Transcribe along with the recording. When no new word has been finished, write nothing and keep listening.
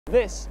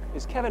This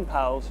is Kevin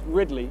Pauwels'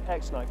 Ridley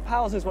X Night.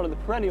 Pauwels is one of the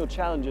perennial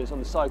challengers on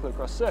the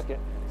cyclocross circuit,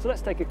 so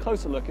let's take a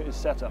closer look at his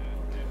setup.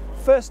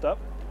 First up,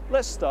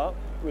 let's start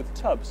with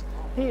tubs.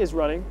 He is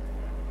running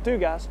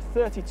Dugast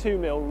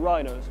 32mm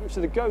Rhinos, which are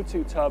the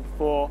go-to tub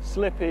for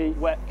slippy,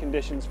 wet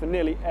conditions for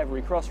nearly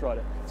every cross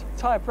rider.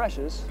 Tyre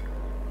pressures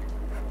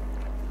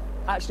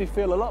actually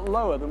feel a lot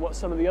lower than what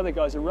some of the other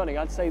guys are running.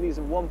 I'd say these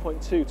are 1.2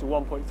 to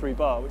 1.3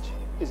 bar, which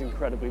is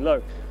incredibly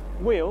low.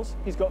 Wheels,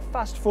 he's got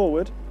fast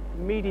forward,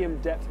 medium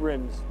depth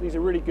rims. These are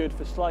really good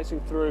for slicing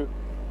through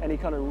any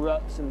kind of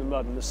ruts in the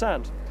mud and the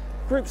sand.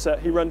 Group set,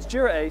 he runs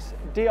Dura-Ace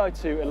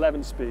Di2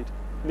 11 speed.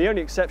 The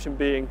only exception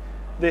being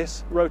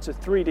this Rotor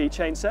 3D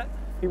chainset.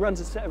 He runs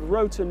a set of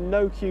Rotor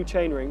no-Q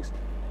chainrings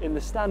in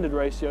the standard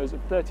ratios of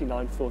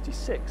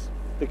 39/46.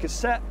 The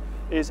cassette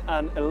is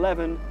an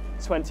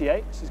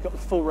 11/28, so he's got the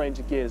full range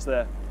of gears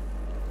there.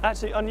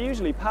 Actually,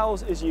 unusually,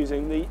 Pauwels is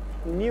using the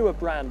newer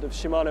brand of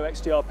Shimano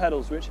XTR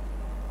pedals, which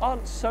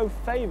aren't so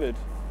favoured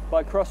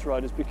by cross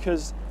riders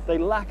because they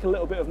lack a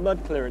little bit of mud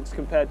clearance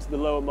compared to the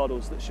lower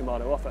models that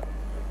Shimano offer.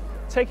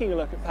 Taking a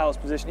look at Pauwels'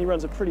 position, he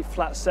runs a pretty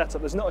flat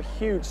setup. There's not a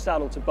huge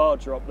saddle to bar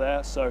drop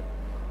there, so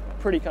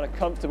pretty kind of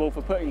comfortable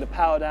for putting the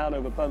power down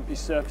over bumpy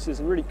surfaces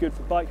and really good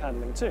for bike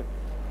handling too.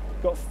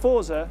 Got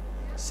Forza,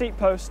 seat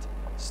post,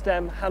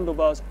 stem,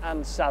 handlebars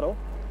and saddle.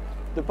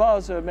 The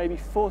bars are maybe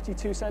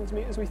 42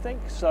 centimeters, we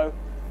think, so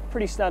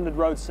pretty standard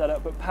road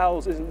setup, but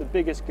Pauwels isn't the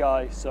biggest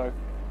guy, so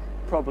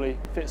probably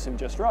fits him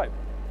just right.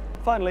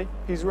 Finally,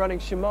 he's running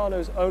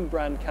Shimano's own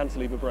brand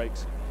cantilever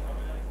brakes.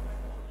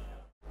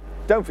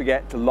 Don't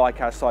forget to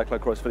like our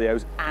cyclocross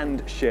videos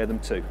and share them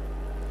too.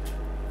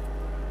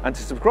 And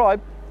to subscribe,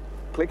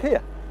 click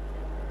here.